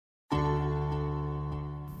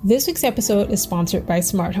This week's episode is sponsored by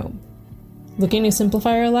Smart Home. Looking to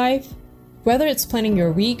simplify your life? Whether it's planning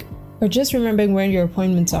your week or just remembering where your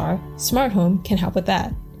appointments are, Smart Home can help with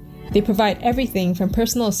that. They provide everything from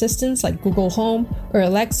personal assistants like Google Home or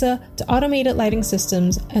Alexa to automated lighting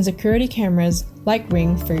systems and security cameras like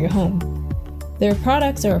Ring for your home. Their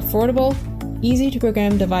products are affordable,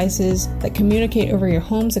 easy-to-program devices that communicate over your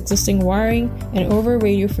home's existing wiring and over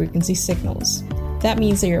radio frequency signals. That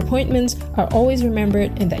means that your appointments are always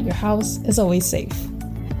remembered and that your house is always safe.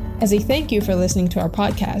 As a thank you for listening to our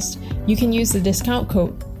podcast, you can use the discount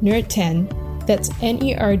code NERD10, that's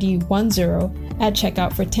NERD10, at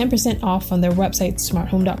checkout for 10% off on their website,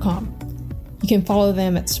 smarthome.com. You can follow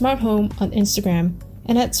them at Smart Home on Instagram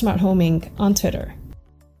and at Smart Home Inc. on Twitter.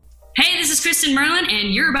 Hey, this is Kristen Merlin,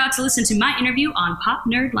 and you're about to listen to my interview on Pop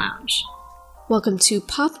Nerd Lounge. Welcome to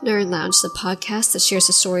Pop Nerd Lounge, the podcast that shares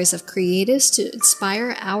the stories of creatives to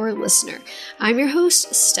inspire our listener. I'm your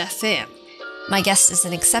host, Steph Pham. My guest is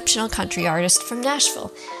an exceptional country artist from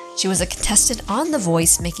Nashville. She was a contestant on The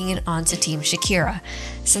Voice, making it onto Team Shakira.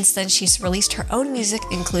 Since then, she's released her own music,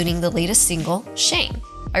 including the latest single, Shame.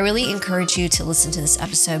 I really encourage you to listen to this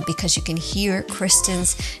episode because you can hear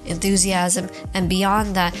Kristen's enthusiasm, and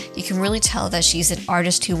beyond that, you can really tell that she's an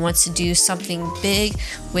artist who wants to do something big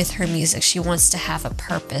with her music. She wants to have a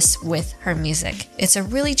purpose with her music. It's a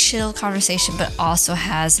really chill conversation, but also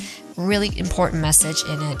has really important message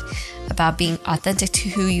in it about being authentic to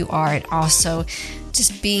who you are and also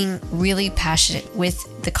just being really passionate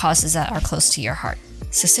with the causes that are close to your heart.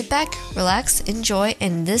 So sit back, relax, enjoy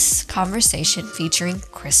in this conversation featuring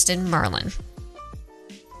Kristen Merlin.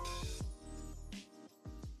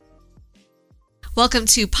 Welcome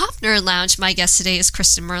to Pop Nerd Lounge. My guest today is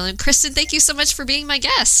Kristen Merlin. Kristen, thank you so much for being my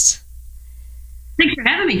guest. Thanks for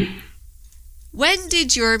having me. When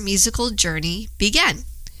did your musical journey begin?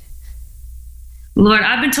 Lord,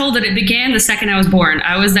 I've been told that it began the second I was born.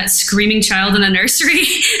 I was that screaming child in a nursery,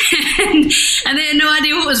 and they had no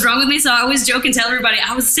idea what was wrong with me, so I always joke and tell everybody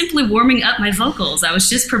I was simply warming up my vocals. I was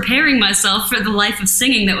just preparing myself for the life of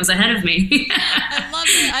singing that was ahead of me.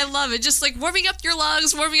 I love it. Just like warming up your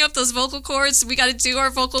lungs, warming up those vocal cords. We got to do our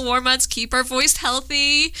vocal warm-ups, keep our voice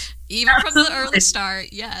healthy, even Absolutely. From the early start.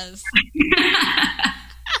 Yes.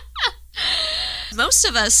 Most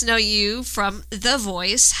of us know you from The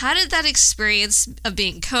Voice. How did that experience of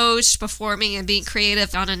being coached, performing, and being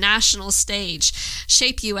creative on a national stage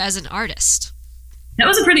shape you as an artist? That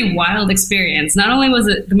was a pretty wild experience. Not only was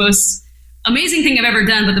it the most amazing thing I've ever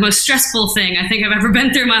done, but the most stressful thing I think I've ever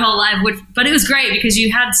been through my whole life. But it was great because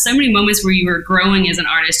you had so many moments where you were growing as an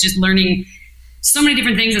artist, just learning so many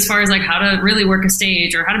different things as far as like how to really work a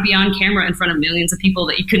stage or how to be on camera in front of millions of people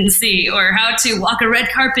that you couldn't see or how to walk a red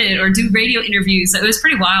carpet or do radio interviews. So it was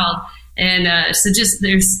pretty wild. And so just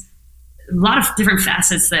there's a lot of different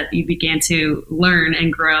facets that you began to learn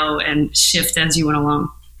and grow and shift as you went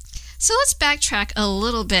along. So let's backtrack a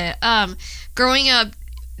little bit. Growing up,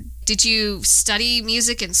 did you study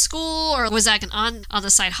music in school or was that an on the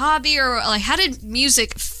side hobby or like how did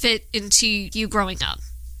music fit into you growing up?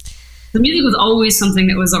 The music was always something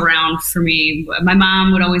that was around for me. My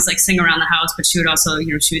mom would always like sing around the house, but she would also,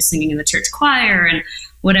 she was singing in the church choir and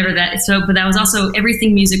whatever that. So, but that was also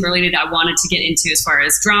everything music related I wanted to get into as far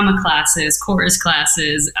as drama classes, chorus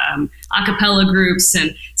classes, a cappella groups.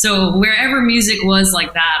 And so wherever music was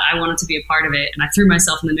like that, I wanted to be a part of it. And I threw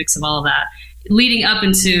myself in the mix of all of that, leading up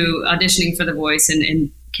into auditioning for The Voice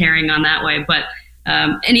and carrying on that way. But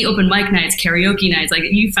any open mic nights, karaoke nights, like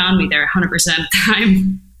you found me there 100% of the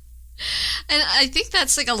time. And I think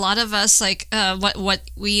that's like a lot of us, like what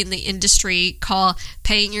we in the industry call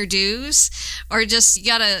paying your dues, or just you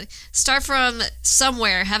gotta start from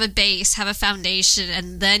somewhere, have a base, have a foundation,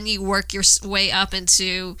 and then you work your way up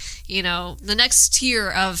into, the next tier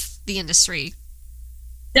of the industry.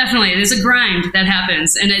 Definitely. There's a grind that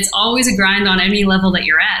happens, and it's always a grind on any level that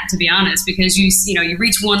you're at, to be honest, because you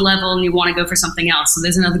reach one level and you want to go for something else. So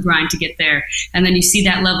there's another grind to get there. And then you see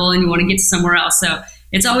that level and you want to get to somewhere else. So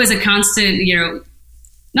it's always a constant,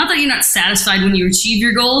 not that you're not satisfied when you achieve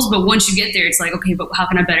your goals, but once you get there, it's like, okay, but how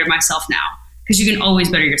can I better myself now? Because you can always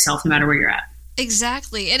better yourself no matter where you're at.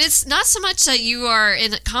 Exactly. And it's not so much that you are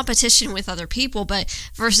in competition with other people, but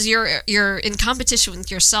versus you're in competition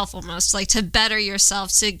with yourself almost, like to better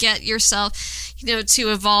yourself, to get yourself,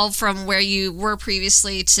 to evolve from where you were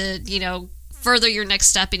previously to, further your next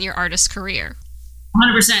step in your artist career.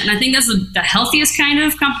 100%. And I think that's the healthiest kind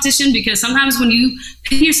of competition, because sometimes when you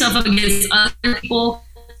pin yourself up against other people,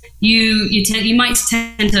 you might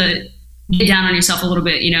tend to get down on yourself a little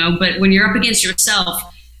bit, but when you're up against yourself,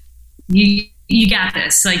 you got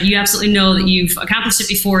this. Like, you absolutely know that you've accomplished it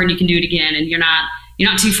before and you can do it again. And you're not, you're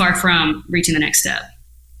not too far from reaching the next step.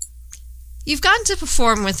 You've gotten to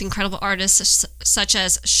perform with incredible artists such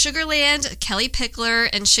as Sugarland, Kellie Pickler,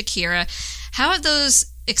 and Shakira. How have those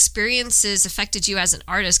experiences affected you as an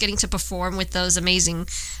artist, getting to perform with those amazing,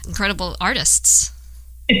 incredible artists?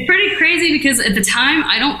 It's pretty crazy because at the time,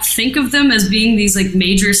 I don't think of them as being these like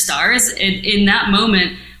major stars. In that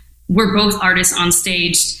moment, we're both artists on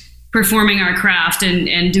stage performing our craft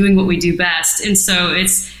and doing what we do best. And so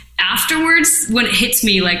it's afterwards when it hits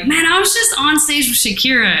me like, man, I was just on stage with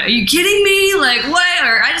Shakira. Are you kidding me? Like, what?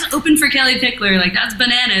 Or I just opened for Kellie Pickler. Like, that's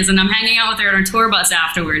bananas. And I'm hanging out with her on our tour bus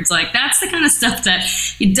afterwards. Like, that's the kind of stuff that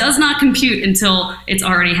it does not compute until it's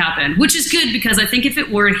already happened, which is good because I think if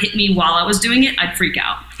it were to hit me while I was doing it, I'd freak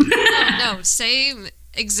out. No, same.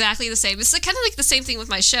 Exactly the same. It's kind of like the same thing with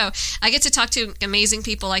my show. I get to talk to amazing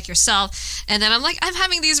people like yourself, and then I'm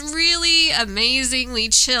having these really amazingly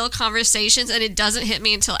chill conversations, and it doesn't hit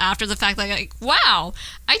me until after the fact. Like, wow,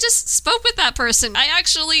 I just spoke with that person. I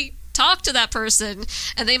actually talked to that person,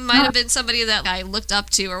 and they might have been somebody that I looked up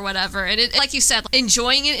to or whatever. And it, like you said,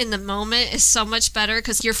 enjoying it in the moment is so much better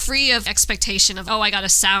because you're free of expectation of, oh, I got to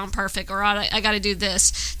sound perfect or I got to do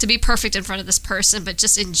this to be perfect in front of this person. But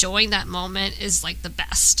just enjoying that moment is like the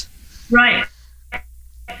best. Right.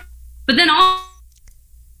 But then all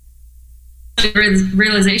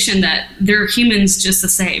realization that they're humans just the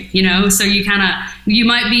same, you know? So you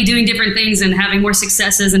might be doing different things and having more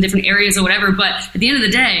successes in different areas or whatever, but at the end of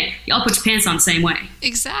the day, y'all put your pants on the same way.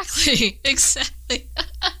 Exactly.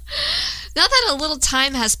 Now that a little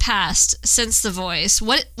time has passed since The Voice,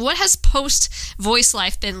 what has post-Voice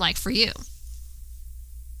life been like for you?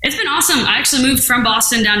 It's been awesome. I actually moved from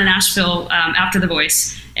Boston down to Nashville after The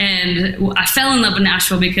Voice, and I fell in love with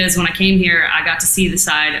Nashville because when I came here, I got to see the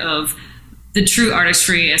side of the true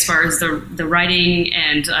artistry as far as the writing,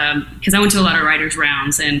 and because I went to a lot of writers'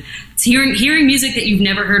 rounds, and hearing music that you've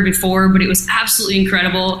never heard before, but it was absolutely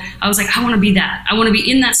incredible. I was like, I want to be that. I want to be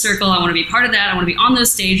in that circle. I want to be part of that. I want to be on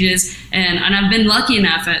those stages, and I've been lucky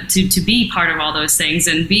enough to be part of all those things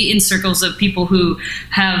and be in circles of people who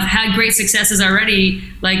have had great successes already,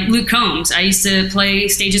 like Luke Combs. I used to play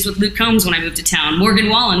stages with Luke Combs when I moved to town. Morgan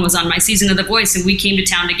Wallen was on my season of The Voice, and we came to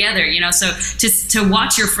town together. You know, so to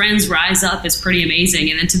watch your friends rise up is pretty amazing,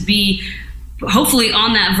 and then to be hopefully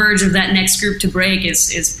on that verge of that next group to break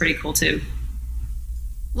is pretty cool too.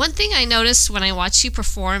 One thing I noticed when I watch you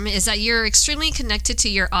perform is that you're extremely connected to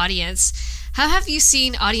your audience. How have you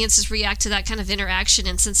seen audiences react to that kind of interaction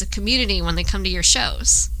and sense of community when they come to your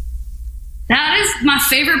shows? That is my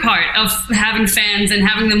favorite part of having fans and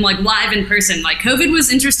having them like live in person. Like COVID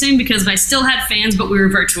was interesting because I still had fans, but we were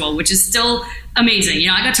virtual, which is still amazing. You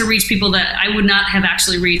know, I got to reach people that I would not have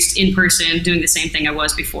actually reached in person doing the same thing I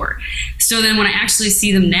was before. So then when I actually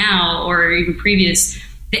see them now or even previous,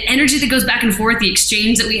 the energy that goes back and forth, the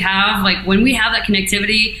exchange that we have, like when we have that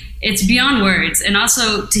connectivity, it's beyond words. And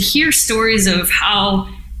also to hear stories of how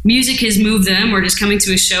music has moved them or just coming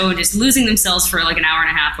to a show and just losing themselves for like an hour and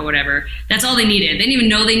a half or whatever. That's all they needed. They didn't even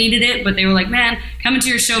know they needed it, but they were like, man, coming to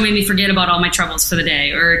your show made me forget about all my troubles for the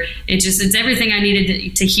day. Or it's everything I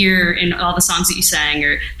needed to hear in all the songs that you sang.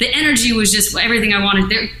 Or the energy was just everything I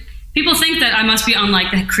wanted. People think that I must be on like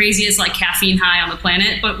the craziest like caffeine high on the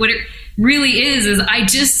planet, but what it really is I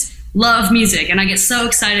just love music and I get so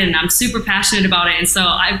excited and I'm super passionate about it. And so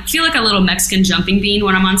I feel like a little Mexican jumping bean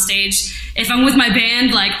when I'm on stage. If I'm with my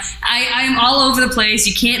band, like I'm all over the place.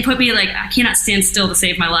 You can't put me, like, I cannot stand still to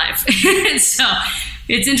save my life. So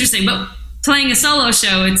it's interesting, but playing a solo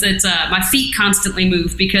show, it's my feet constantly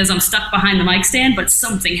move because I'm stuck behind the mic stand, but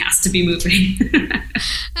something has to be moving.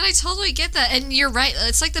 And I totally get that. And you're right.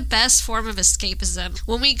 It's like the best form of escapism.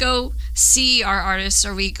 When we go see our artists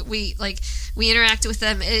or we interact with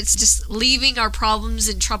them, it's just leaving our problems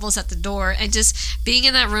and troubles at the door and just being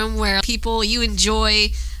in that room where you enjoy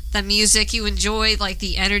the music, you enjoy like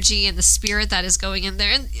the energy and the spirit that is going in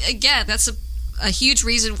there. And again, that's a huge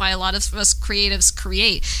reason why a lot of us creatives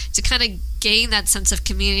create, to kind of gain that sense of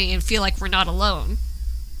community and feel like we're not alone.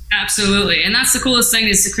 Absolutely. And that's the coolest thing,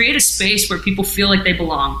 is to create a space where people feel like they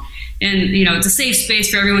belong. And, you know, it's a safe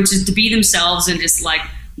space for everyone just to be themselves and just like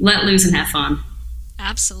let loose and have fun.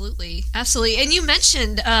 Absolutely. And you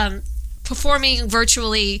mentioned performing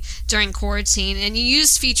virtually during quarantine, and you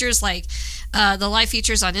used features like the live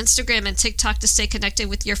features on Instagram and TikTok to stay connected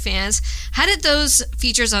with your fans. How did those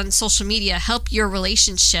features on social media help your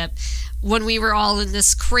relationship when we were all in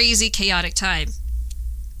this crazy, chaotic time?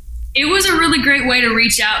 It was a really great way to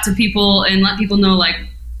reach out to people and let people know, like,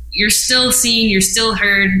 you're still seen, you're still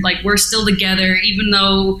heard, like, we're still together, even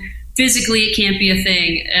though physically it can't be a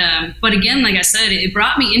thing. But again, like I said, it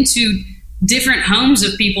brought me into different homes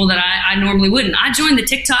of people that I normally wouldn't. I joined the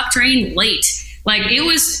TikTok train late. Like, it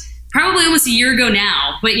was probably almost a year ago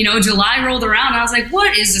now, but July rolled around and I was like,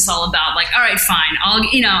 what is this all about? Like, all right, fine. I'll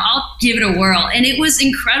give it a whirl. And it was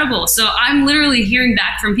incredible. So I'm literally hearing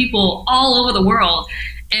back from people all over the world,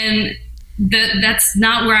 and that's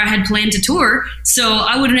not where I had planned to tour. So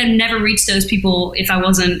I would have never reached those people if I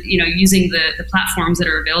wasn't, using the platforms that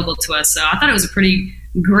are available to us. So I thought it was a pretty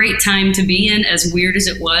great time to be in. As weird as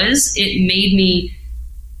it was, it made me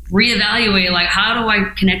reevaluate, like, how do I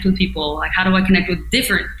connect with people? Like, how do I connect with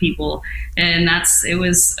different people? And it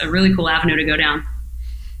was a really cool avenue to go down.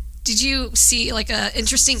 Did you see like a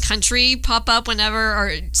interesting country pop up whenever,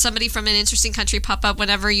 or somebody from an interesting country pop up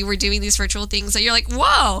whenever you were doing these virtual things that you're like,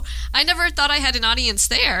 whoa, I never thought I had an audience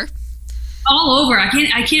there? All over. I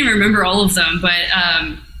can't remember all of them, but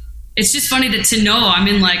it's just funny to know I'm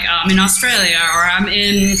in Australia, or I'm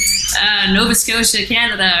in Nova Scotia,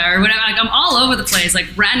 Canada, or whatever. Like, I'm all over the place, like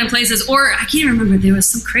random places. Or I can't remember, there was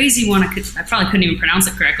some crazy one. I probably couldn't even pronounce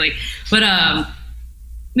it correctly, but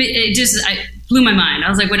it blew my mind. I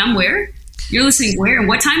was like, wait, I'm where? You're listening where? And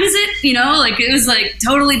what time is it? Like, it was like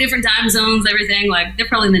totally different time zones, everything. Like, they're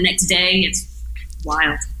probably the next day. It's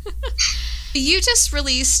wild. You just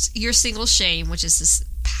released your single Shame, which is this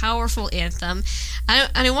powerful anthem.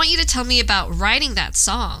 And I want you to tell me about writing that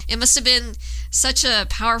song. It must have been such a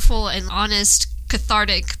powerful and honest,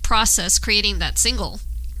 cathartic process creating that single.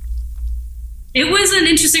 It was an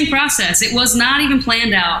interesting process. It was not even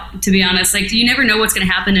planned out, to be honest. Like, you never know what's going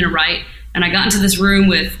to happen in a write. And I got into this room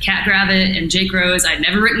with Kat Gravitt and Jake Rose. I'd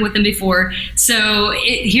never written with them before. So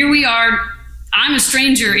here we are. I'm a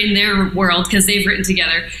stranger in their world because they've written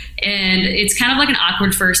together. And it's kind of like an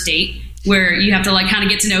awkward first date where you have to like kind of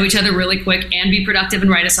get to know each other really quick and be productive and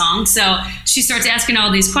write a song. So she starts asking all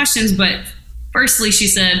these questions. But firstly, she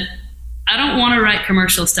said, I don't want to write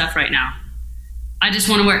commercial stuff right now. I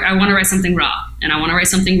want to write something raw, and I want to write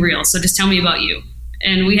something real. So just tell me about you.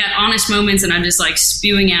 And we had honest moments, and I'm just like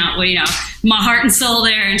spewing out, my heart and soul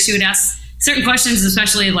there. And she would ask certain questions,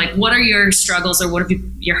 especially like, what are your struggles, or what have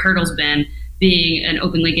your hurdles been being an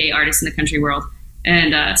openly gay artist in the country world?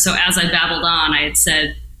 And so as I babbled on, I had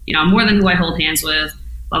said, I'm more than who I hold hands with,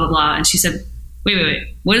 blah, blah, blah. And she said,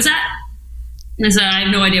 wait, what is that? And I said, I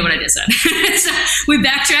have no idea what I just said. So we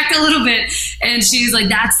backtracked a little bit, and she's like,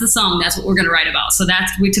 that's the song. That's what we're going to write about. So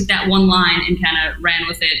we took that one line and kind of ran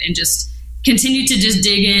with it and just continued to just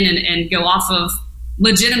dig in and go off of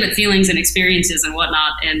legitimate feelings and experiences and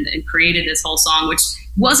whatnot, and created this whole song, which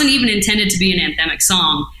wasn't even intended to be an anthemic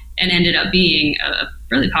song and ended up being a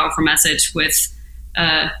really powerful message with,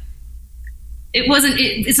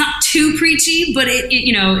 it's not too preachy, but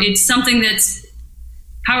it's something that's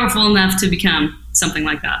powerful enough to become something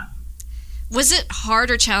like that. Was it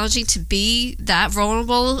hard or challenging to be that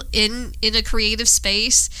vulnerable in a creative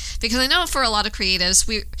space? Because I know for a lot of creatives,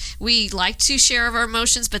 we like to share our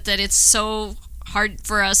emotions, but that it's so hard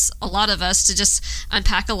for us, a lot of us, to just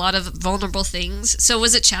unpack a lot of vulnerable things. So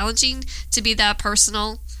was it challenging to be that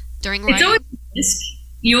personal during writing? It's always a risk.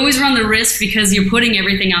 You always run the risk because you're putting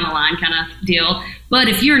everything on the line kind of deal. But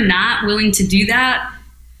if you're not willing to do that,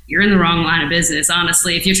 you're in the wrong line of business,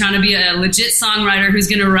 honestly. If you're trying to be a legit songwriter who's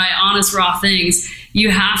going to write honest, raw things,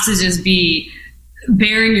 you have to just be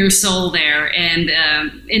bearing your soul there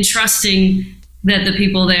and trusting that the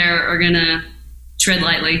people there are going to tread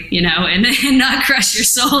lightly, and not crush your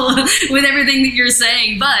soul with everything that you're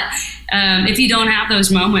saying. But if you don't have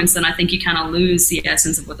those moments, then I think you kind of lose the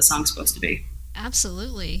essence of what the song's supposed to be.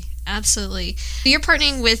 Absolutely. You're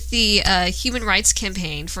partnering with the Human Rights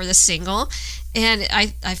Campaign for the single, and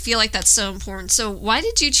I feel like that's so important. So why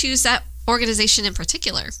did you choose that organization in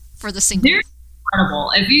particular for the single? They're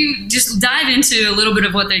incredible. If you just dive into a little bit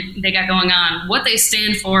of what they got going on, what they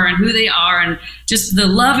stand for and who they are, and just the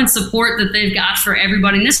love and support that they've got for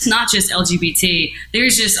everybody. And it's not just LGBT.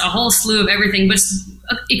 There's just a whole slew of everything, but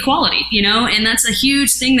equality, and that's a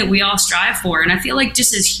huge thing that we all strive for. And I feel like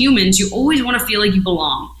just as humans, you always want to feel like you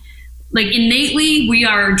belong. Like innately, we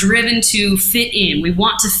are driven to fit in. We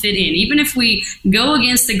want to fit in, even if we go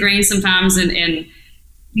against the grain sometimes, and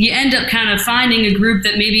you end up kind of finding a group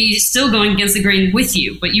that maybe is still going against the grain with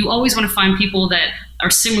you, but you always want to find people that are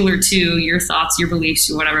similar to your thoughts, your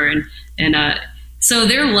beliefs, or whatever. And so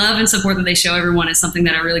their love and support that they show everyone is something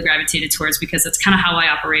that I really gravitated towards, because that's kind of how I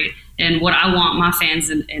operate and what I want my fans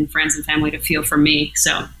and friends and family to feel from me.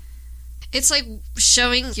 So it's like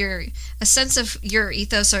showing a sense of your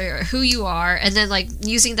ethos or who you are, and then like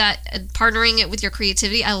using that and partnering it with your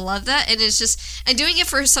creativity. I love that. And it's just, and doing it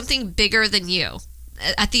for something bigger than you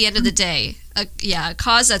at the end of the day. A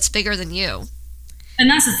cause that's bigger than you. And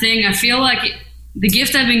that's the thing. I feel like the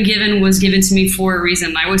gift I've been given was given to me for a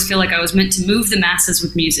reason. I always feel like I was meant to move the masses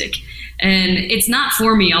with music. And it's not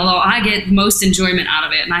for me, although I get most enjoyment out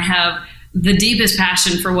of it. And I have the deepest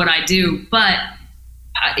passion for what I do. But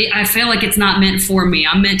I feel like it's not meant for me.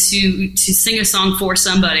 I'm meant to sing a song for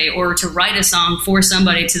somebody, or to write a song for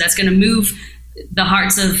somebody that's going to move the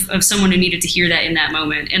hearts of someone who needed to hear that in that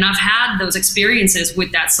moment. And I've had those experiences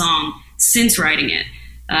with that song since writing it.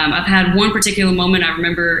 I've had one particular moment. I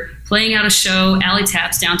remember playing out a show, Alley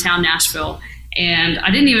Taps, downtown Nashville, and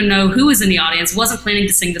I didn't even know who was in the audience, wasn't planning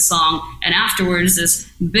to sing the song, and afterwards this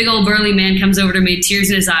big old burly man comes over to me, tears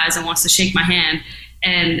in his eyes, and wants to shake my hand,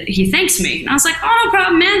 and he thanks me. And I was like, oh, no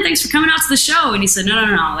problem, man, thanks for coming out to the show. And he said, no,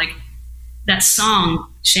 like, that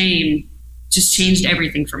song, Shame, just changed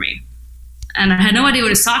everything for me. And I had no idea what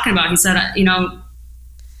he was talking about. He said,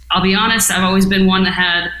 I'll be honest, I've always been one that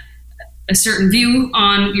had a certain view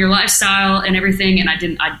on your lifestyle and everything, and I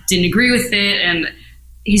didn't agree with it, and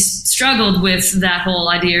he's struggled with that whole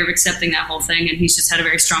idea of accepting that whole thing, and he's just had a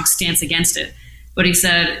very strong stance against it. But he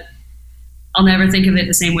said, I'll never think of it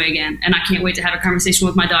the same way again, and I can't wait to have a conversation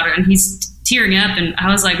with my daughter. And he's tearing up, and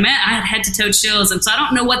I was like, man, I had head to toe chills. And so I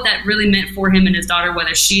don't know what that really meant for him and his daughter,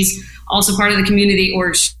 whether she's also part of the community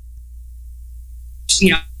or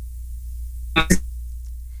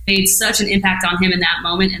made such an impact on him in that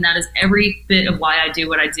moment. And that is every bit of why I do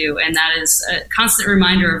what I do. And that is a constant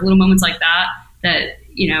reminder of little moments like that,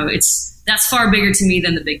 that's far bigger to me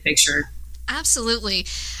than the big picture. Absolutely.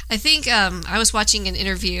 I think I was watching an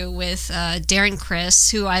interview with Darren Criss,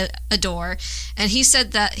 who I adore, and he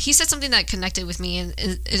said something that connected with me, and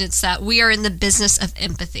it's that we are in the business of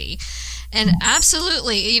empathy. And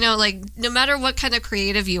absolutely, like, no matter what kind of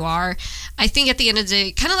creative you are, I think at the end of the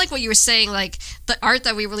day, kind of like what you were saying, like, the art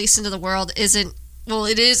that we release into the world isn't, well,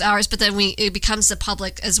 it is ours, but then it becomes the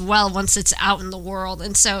public as well once it's out in the world.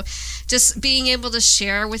 And so just being able to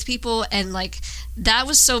share with people, and like, that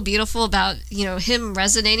was so beautiful about, him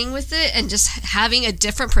resonating with it and just having a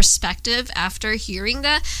different perspective after hearing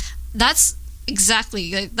that. That's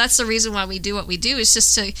exactly, that's the reason why we do what we do, is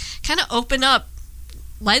just to kind of open up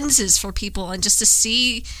lenses for people and just to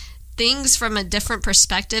see things from a different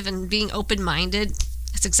perspective and being open-minded.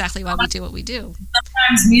 That's exactly why we do what we do.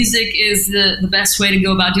 Sometimes music is the best way to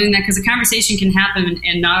go about doing that, because a conversation can happen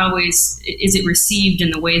and not always is it received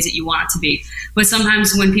in the ways that you want it to be. But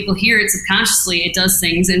sometimes when people hear it subconsciously, it does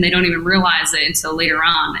things and they don't even realize it until later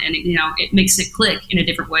on. And, it makes it click in a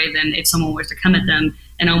different way than if someone were to come at them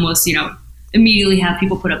and almost, immediately have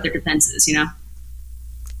people put up their defenses,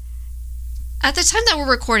 At the time that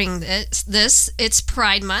we're recording this, it's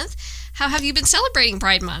Pride Month. How have you been celebrating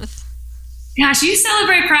Pride Month? Gosh, you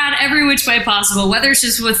celebrate Pride every which way possible, whether it's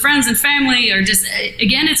just with friends and family, or just,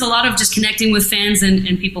 again, it's a lot of just connecting with fans and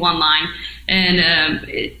people online. And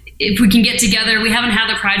if we can get together, we haven't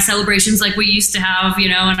had the Pride celebrations like we used to have,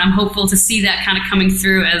 and I'm hopeful to see that kind of coming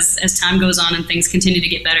through as time goes on and things continue to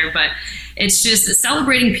get better. But it's just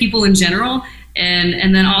celebrating people in general,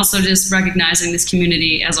 and then also just recognizing this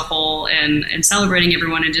community as a whole, and celebrating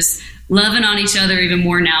everyone, and just loving on each other even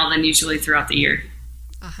more now than usually throughout the year.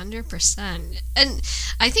 100%. And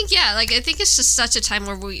I think, I think it's just such a time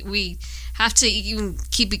where we have to even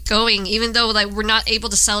keep it going, even though like we're not able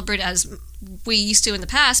to celebrate as we used to in the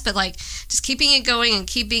past, but like just keeping it going and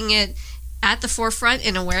keeping it at the forefront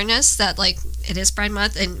in awareness that like it is Pride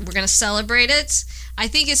Month and we're going to celebrate it. I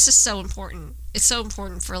think it's just so important. It's so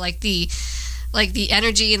important for like the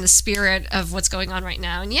energy and the spirit of what's going on right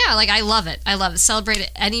now. And I love it. Celebrate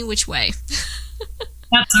it any which way.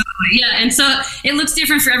 Absolutely. Yeah. And so it looks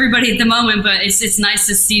different for everybody at the moment, but it's nice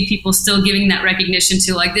to see people still giving that recognition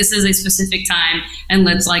to like, this is a specific time and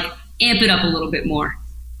let's like amp it up a little bit more.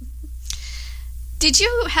 Did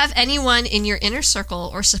you have anyone in your inner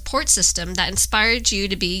circle or support system that inspired you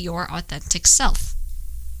to be your authentic self?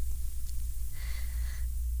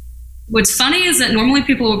 What's funny is that normally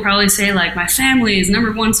people will probably say like my family is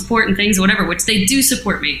number one support and things, whatever, which they do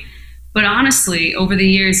support me. But honestly, over the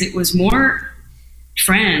years, it was more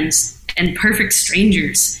friends and perfect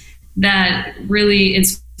strangers that really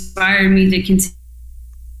inspired me to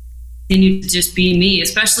continue to just be me,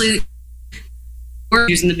 especially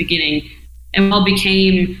in the beginning. And all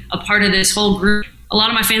became a part of this whole group. A lot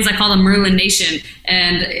of my fans, I call them Merlin Nation,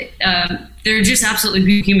 and they're just absolutely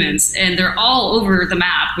beautiful humans, and they're all over the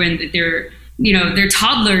map when they're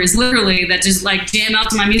toddlers literally that just like jam out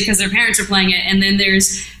to my music because their parents are playing it. And then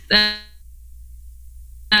there's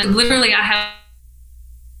literally I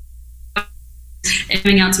have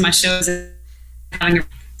coming out to my shows and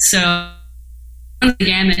so the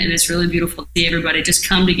gamut, and it's really beautiful to see everybody just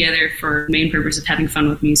come together for the main purpose of having fun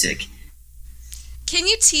with music. can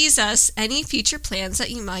you tease us any future plans that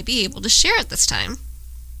you might be able to share at this time?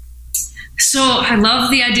 So I love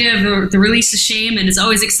the idea of the release of Shame, and it's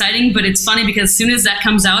always exciting, but it's funny because as soon as that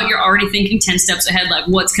comes out, you're already thinking 10 steps ahead, like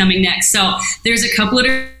what's coming next. So there's a couple of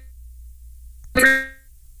different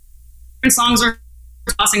songs we're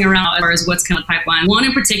tossing around as far as what's coming in the pipeline. One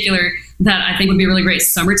in particular that I think would be a really great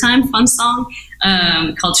summertime fun song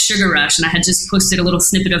called Sugar Rush, and I had just posted a little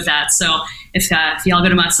snippet of that. So if y'all go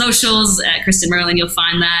to my socials at Kristen Merlin, you'll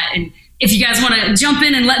find that. And if you guys want to jump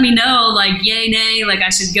in and let me know, like, yay, nay, like I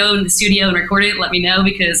should go in the studio and record it, let me know,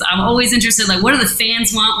 because I'm always interested, like, what do the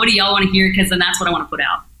fans want? What do y'all want to hear? Because then that's what I want to put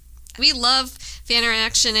out. We love fan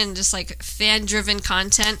interaction and just, like, fan-driven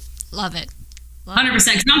content. Love it. 100%.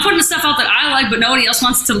 Because I'm putting the stuff out that I like, but nobody else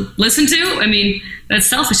wants to listen to. I mean, that's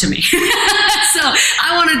selfish of me. So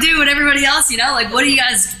I want to do what everybody else, like, what are you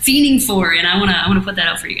guys fiending for? And I want to put that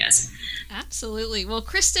out for you guys. Absolutely. Well,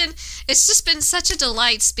 Kristen, it's just been such a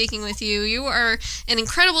delight speaking with you. You are an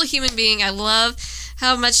incredible human being. I love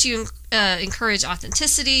how much you encourage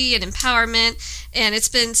authenticity and empowerment, and it's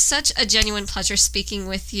been such a genuine pleasure speaking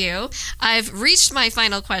with you. I've reached my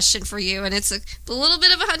final question for you, and it's a little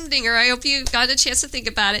bit of a humdinger. I hope you got a chance to think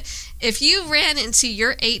about it. If you ran into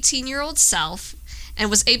your 18-year-old self and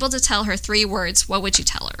was able to tell her 3 words, what would you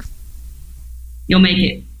tell her? You'll make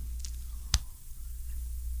it.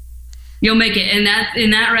 You'll make it. And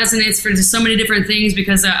that resonates for just so many different things,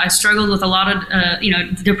 because I struggled with a lot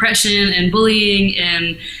of, depression and bullying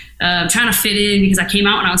and trying to fit in, because I came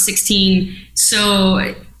out when I was 16.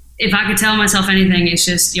 So if I could tell myself anything, it's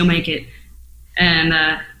just, you'll make it.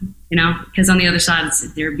 And, because on the other side,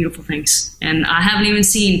 there are beautiful things. And I haven't even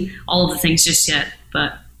seen all of the things just yet,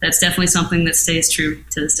 but that's definitely something that stays true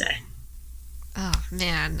to this day. Oh,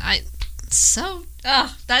 man.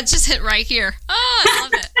 That just hit right here. Oh, I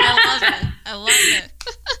love it. I love it.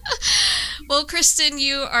 Well, Kristen,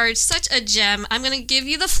 you are such a gem. I'm going to give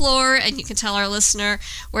you the floor, and you can tell our listener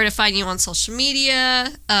where to find you on social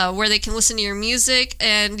media, where they can listen to your music.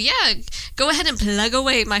 And yeah, go ahead and plug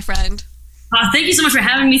away, my friend. Thank you so much for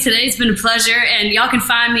having me today. It's been a pleasure. And y'all can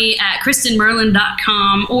find me at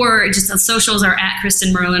KristenMerlin.com, or just the socials are at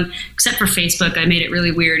Kristen Merlin, except for Facebook. I made it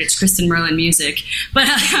really weird. It's Kristen Merlin Music. But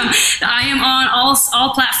I am on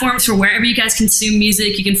all platforms for wherever you guys consume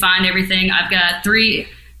music. You can find everything. I've got 3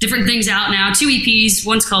 different things out now, 2 EPs.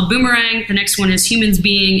 One's called Boomerang. The next one is Humans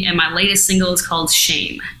Being. And my latest single is called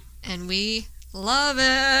Shame. And we love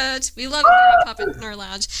it. We love it here at Pop Nerd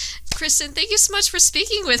Lounge. Kristen, thank you so much for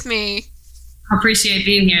speaking with me. I appreciate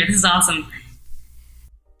being here. This is awesome.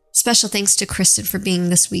 Special thanks to Kristen for being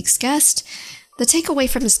this week's guest. The takeaway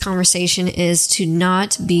from this conversation is to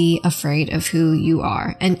not be afraid of who you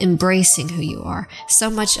are and embracing who you are. So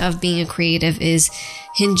much of being a creative is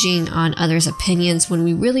hinging on others' opinions, when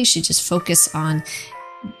we really should just focus on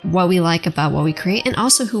what we like about what we create, and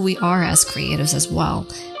also who we are as creatives as well.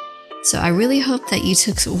 So I really hope that you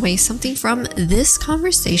took away something from this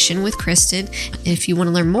conversation with Kristen. If you want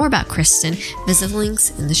to learn more about Kristen, visit the links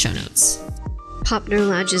in the show notes. Pop Nerd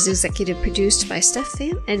Lounge is executive produced by Steph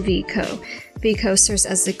Pham and VCO. VCO serves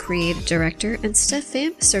as the creative director, and Steph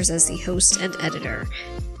Pham serves as the host and editor.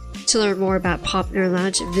 To learn more about Pop Nerd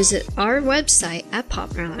Lounge, visit our website at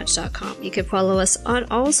popnerdlounge.com. You can follow us on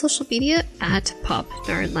all social media at Pop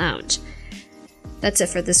Nerd Lounge. That's it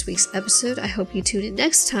for this week's episode. I hope you tune in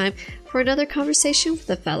next time for another conversation with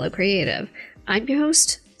a fellow creative. I'm your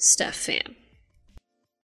host, Steph Pham.